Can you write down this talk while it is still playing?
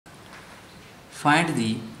Find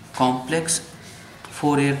the complex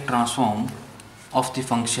Fourier transform of the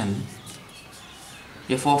function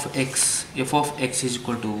f of x is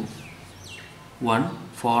equal to 1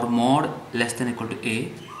 for mod less than equal to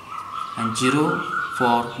a and 0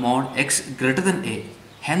 for mod x greater than a.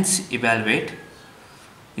 Hence evaluate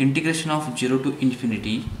integration of 0 to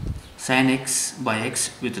infinity sin x by x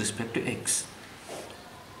with respect to x.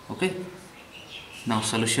 Okay, now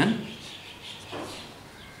solution.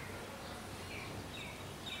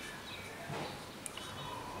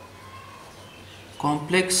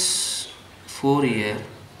 Complex Fourier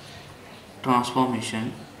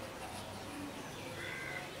transformation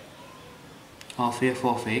of f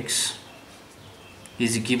of x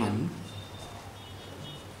is given.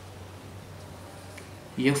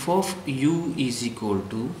 F of u is equal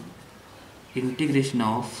to integration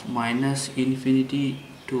of minus infinity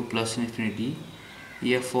to plus infinity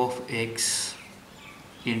f of x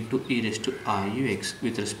into e raised to I ux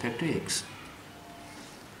with respect to x.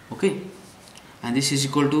 Okay, and this is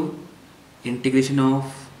equal to integration of,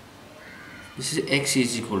 this is x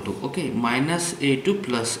is equal to, okay, minus a to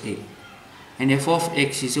plus a, and f of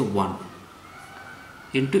x is a 1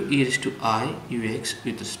 into e raised to I ux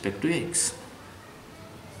with respect to x.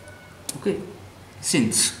 Okay,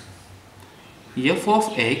 since f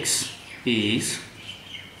of x is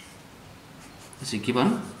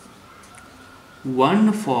given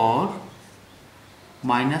 1 for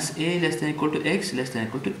minus a less than equal to x less than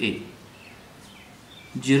equal to a,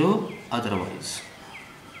 0 otherwise.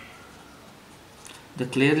 The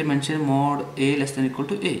clearly mentioned mod a less than equal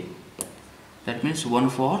to a, that means 1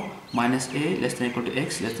 for minus a less than equal to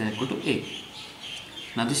x less than equal to a.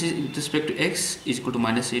 Now this is with respect to x is equal to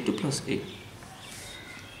minus a to plus a.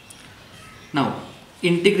 Now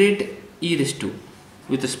integrate e raised to,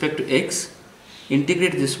 with respect to x,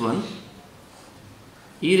 integrate this one,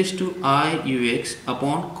 e raised to I ux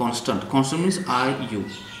upon constant. Constant means I u.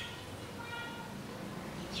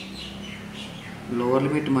 Lower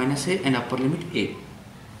limit minus a and upper limit a.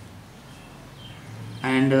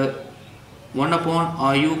 And 1 upon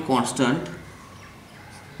I u constant.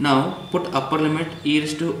 Now put upper limit e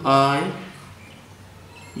raised to I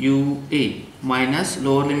u a minus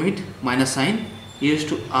lower limit minus sign e raised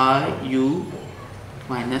to I u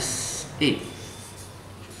minus a.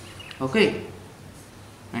 Okay,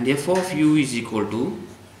 and f of u is equal to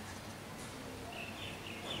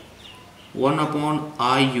 1 upon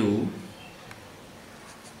I u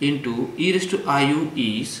into e raised to I u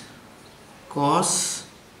is cos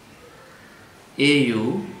a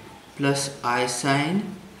u plus I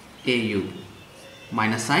sin a u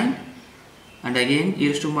minus sign, and again e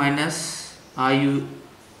raised to minus I u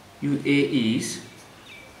a is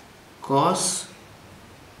cos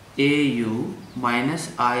a u minus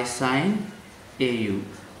I sin a u.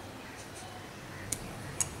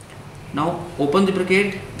 Now open the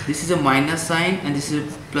bracket, this is a minus sign and this is a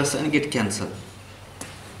plus sign, get cancelled.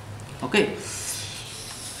 Okay,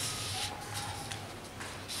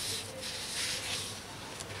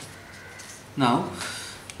 now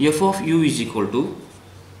f of u is equal to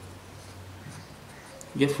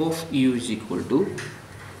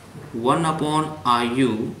 1 upon I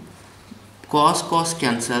u, cos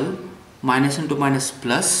cancel, minus into minus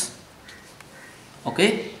plus.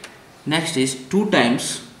 Okay, next is 2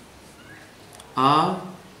 times I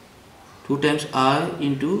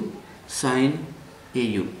into sin a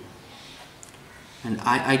u, and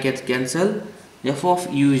I get cancel. F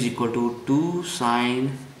of u is equal to 2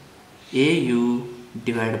 sin a u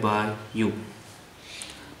divided by u.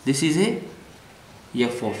 This is a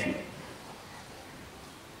f of u.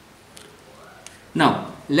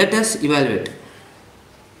 Now let us evaluate.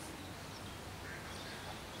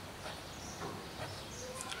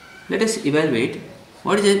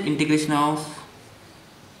 What is the integration of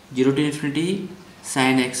 0 to infinity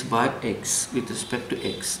sin x by x with respect to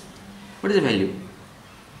x. What is the value?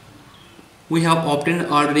 We have obtained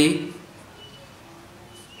already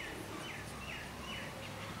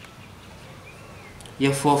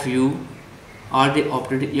f of u,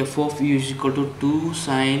 f of u is equal to 2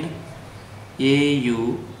 sin a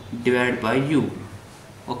u divided by u.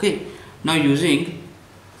 Okay, now using,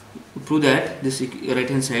 prove that this right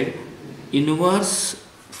hand side, inverse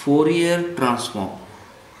Fourier transform.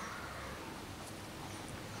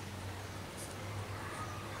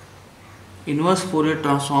 Inverse Fourier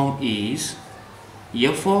transform is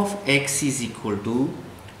f of x is equal to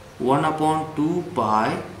 1 upon 2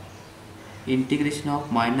 pi integration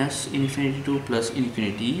of minus infinity to plus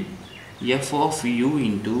infinity f of u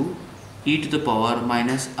into e to the power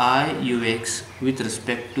minus I ux with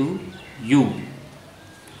respect to u.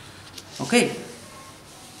 Okay.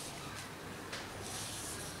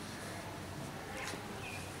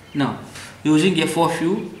 Now using f of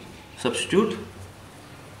u, substitute,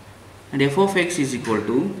 and f of x is equal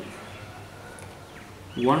to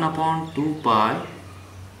 1 upon 2 pi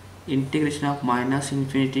integration of minus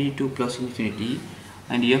infinity to plus infinity,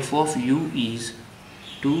 and f of u is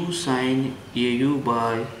 2 sine au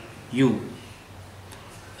by u,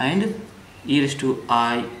 and e raised to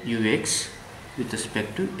I ux with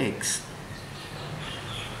respect to x,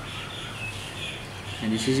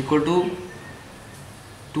 and this is equal to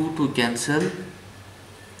 2 to cancel,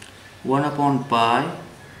 1 upon pi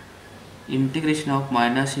integration of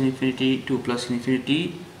minus infinity to plus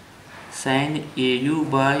infinity sine au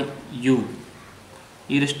by u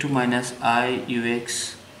e raised to minus I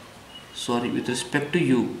ux, sorry, with respect to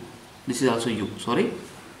u, this is also u, sorry,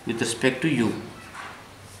 with respect to u.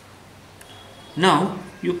 Now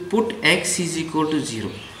you put x is equal to 0.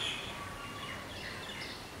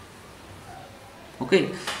 Okay,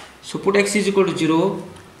 so put x is equal to 0,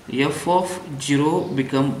 f of 0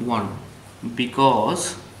 become 1,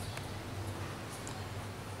 because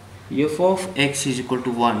f of x is equal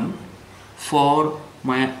to 1 for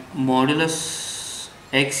my modulus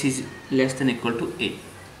x is less than equal to a,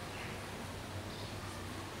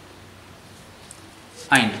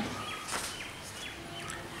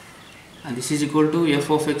 and this is equal to f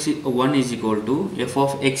of x 1 is equal to f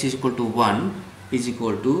of x is equal to 1 is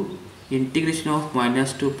equal to integration of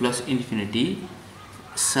minus to plus infinity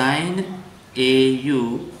sine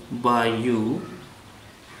au by u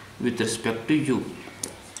with respect to u.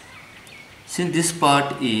 Since this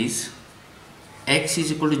part is x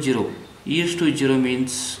is equal to 0, e raised to 0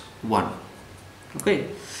 means 1. Okay,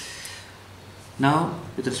 now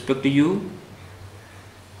with respect to u,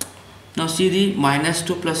 now see the minus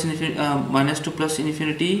to plus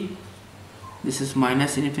infinity, this is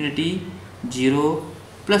minus infinity, 0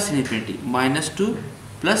 plus infinity, minus to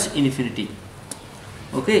plus infinity.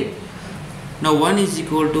 Okay, now 1 is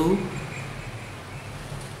equal to,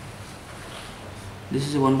 this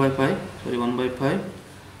is 1 by pi, sorry, 1 by pi,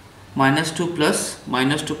 minus to plus,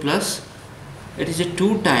 it is a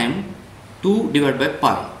 2 time 2 divided by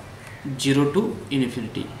pi, 0 to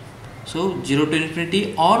infinity. So 0 to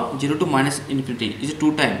infinity or 0 to minus infinity is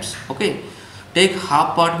 2 times. Okay, take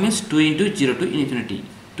half part means 2 into 0 to infinity,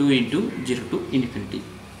 2 into 0 to infinity,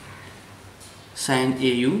 sine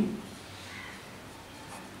au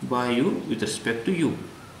by u with respect to u,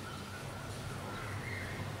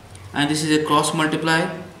 and this is a cross multiply,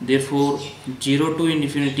 therefore 0 to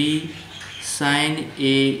infinity sine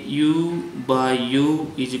au by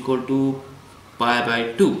u is equal to pi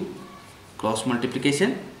by 2, cross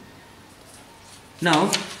multiplication.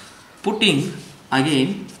 Now putting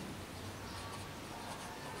again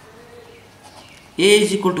a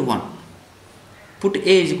is equal to 1, put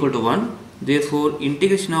a is equal to 1, therefore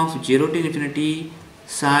integration of 0 to infinity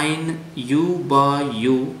sine u by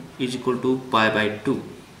u is equal to pi by 2.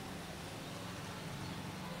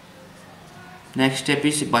 Next step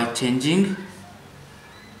is by changing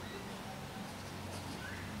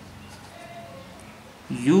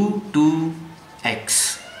u to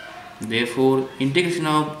x, therefore integration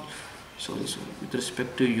of with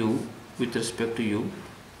respect to u,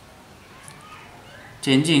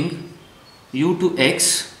 changing u to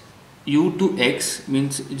x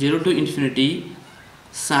means 0 to infinity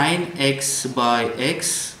sine x by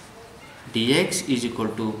x dx is equal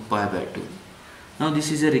to pi by 2. Now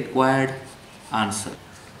this is a required answer.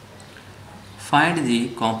 Find the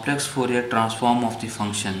complex Fourier transform of the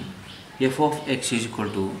function f of x is equal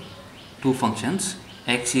to two functions.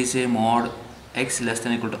 X is a mod x less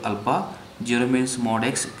than or equal to alpha, 0 means mod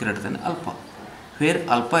x greater than alpha, where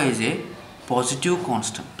alpha is a positive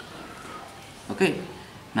constant. Okay,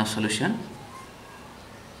 now solution.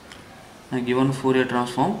 Now given Fourier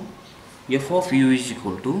transform, f of u is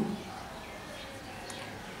equal to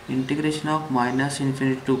integration of minus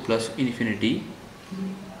infinity to plus infinity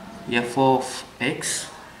f of x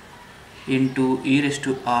into e raised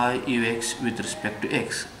to I ux with respect to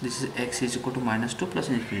x. This is x is equal to minus 2 plus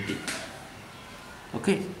infinity.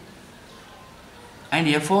 Okay, and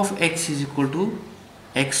f of x is equal to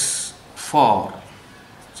x for,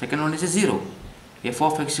 second one is a 0, f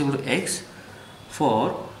of x is equal to x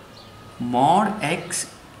for mod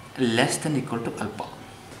x less than equal to alpha.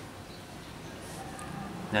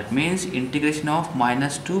 That means integration of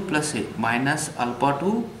minus 2 plus a, minus alpha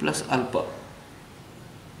 2 plus alpha,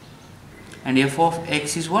 and f of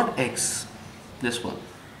x is what? X, this one,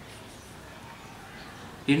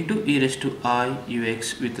 into e raised to I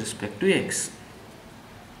ux with respect to x.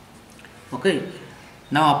 Okay,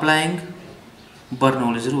 now applying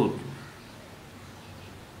Bernoulli's rule.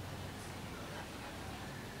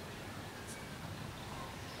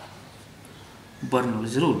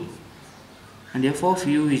 Bernoulli's rule, and f of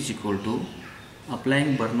u is equal to,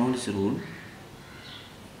 applying Bernoulli's rule,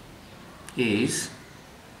 is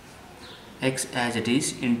x as it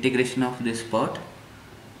is, integration of this part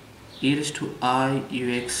e raised to I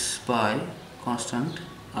ux by constant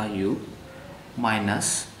iu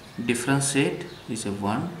minus differentiate is a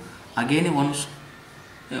 1, again once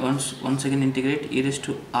again integrate e raised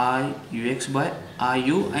to I ux by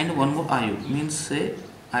iu and one more iu, means say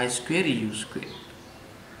I square u square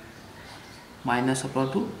minus alpha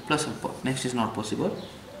to plus alpha. Next is not possible.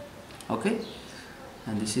 Okay,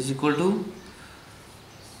 and this is equal to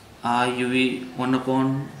iu 1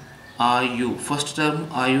 upon iu. First term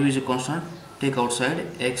iu is a constant, take outside,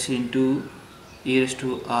 x into e raised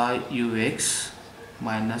to iux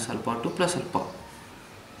minus alpha to plus alpha.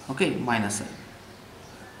 Okay, minus I.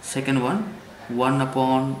 Second one, 1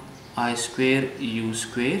 upon I square u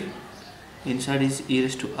square, inside is e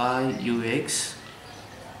raised to iux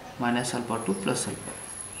minus alpha to plus alpha.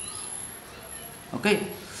 Okay,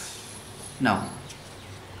 now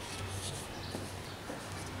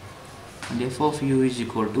and f of u is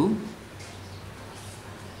equal to,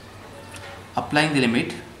 applying the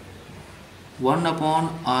limit 1 upon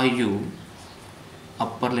iu,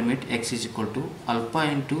 upper limit x is equal to alpha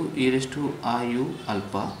into e raised to iu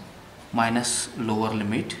alpha minus lower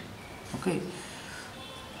limit. Okay,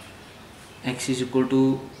 x is equal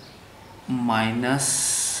to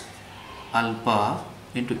minus alpha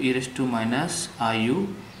into e raised to minus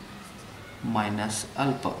iu minus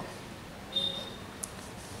alpha,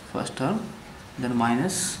 first term, then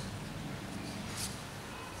minus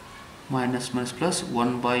plus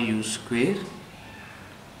 1 by u square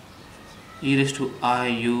e raised to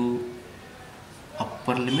iu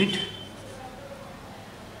upper limit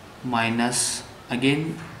minus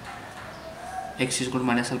again x is equal to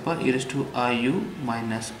minus alpha e raised to iu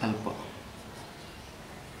minus alpha.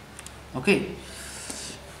 Okay,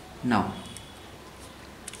 now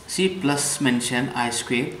see plus mention I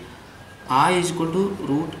square, I is equal to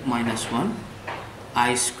root minus 1,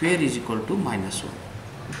 I square is equal to minus 1.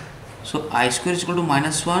 So I square is equal to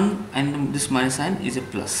minus 1 and this minus sign is a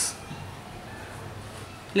plus.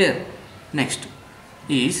 Clear? Next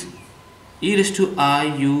is e raised to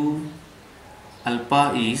iu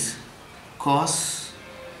alpha is cos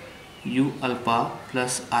u alpha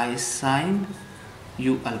plus I sin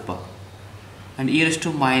u alpha, and e raised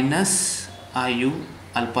to minus iu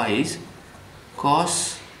alpha is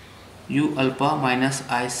cos u alpha minus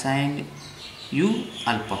I sin u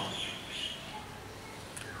alpha.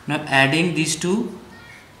 Now adding these two,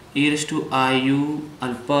 e raised to iu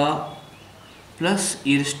alpha plus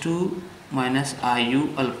e raised to minus iu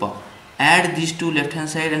alpha, add these two left hand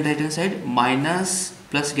side and right hand side, minus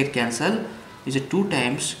plus get cancel, is a 2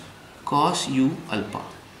 times cos u alpha.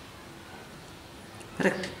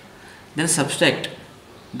 Correct? Then subtract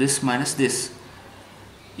this minus this,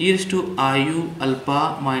 e raised to iu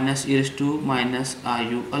alpha minus e raised to minus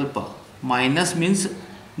iu alpha. Minus means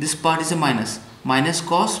this part is a minus, minus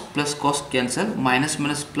cos plus cos cancel, minus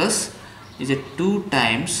minus plus is a 2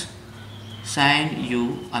 times sin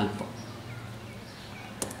u alpha.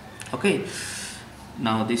 Okay,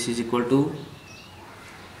 now this is equal to,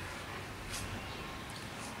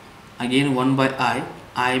 again 1 by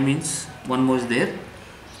I means one more is there,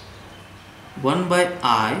 1 by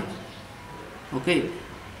I, okay,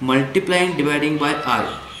 multiplying dividing by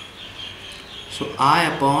I, so I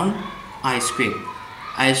upon I square,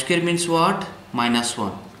 I square means what, minus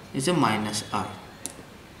 1 is a minus I.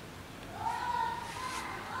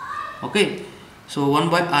 Okay, so 1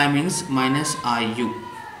 by I means minus iu,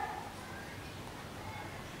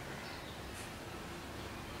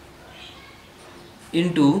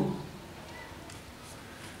 into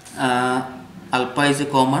alpha is a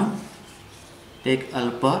common, take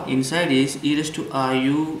alpha, inside is e raised to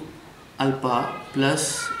iu alpha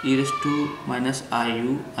plus e raised to minus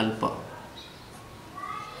iu alpha.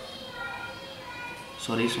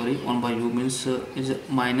 Sorry, 1 by u means is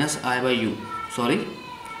minus I by u, sorry,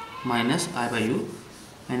 minus I by u,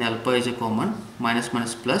 and alpha is a common, minus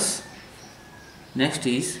minus plus. Next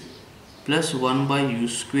is plus 1 by u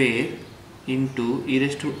square into e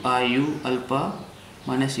raised to iu alpha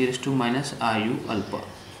minus e raised to minus iu alpha.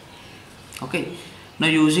 Okay, now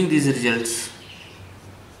using these results,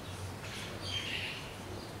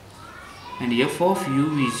 and f of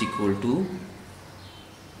u is equal to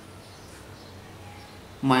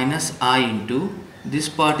minus I into this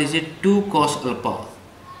part is a 2 cos alpha.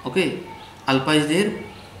 Okay, alpha is there,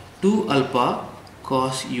 2 alpha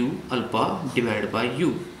cos u alpha divided by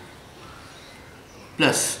u,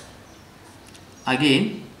 plus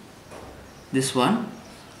again this one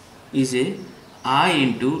is a I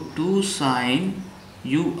into 2 sine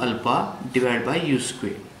u alpha divided by u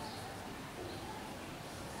square,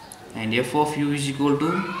 and f of u is equal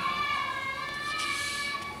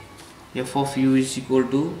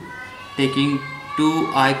to taking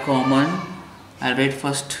 2I common. I'll write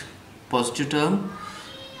first positive term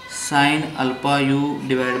sine alpha u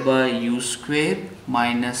divided by u square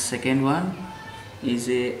minus second one is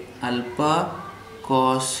a alpha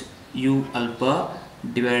cos u alpha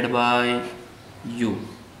divided by u.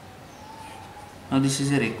 Now this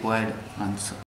is a required answer.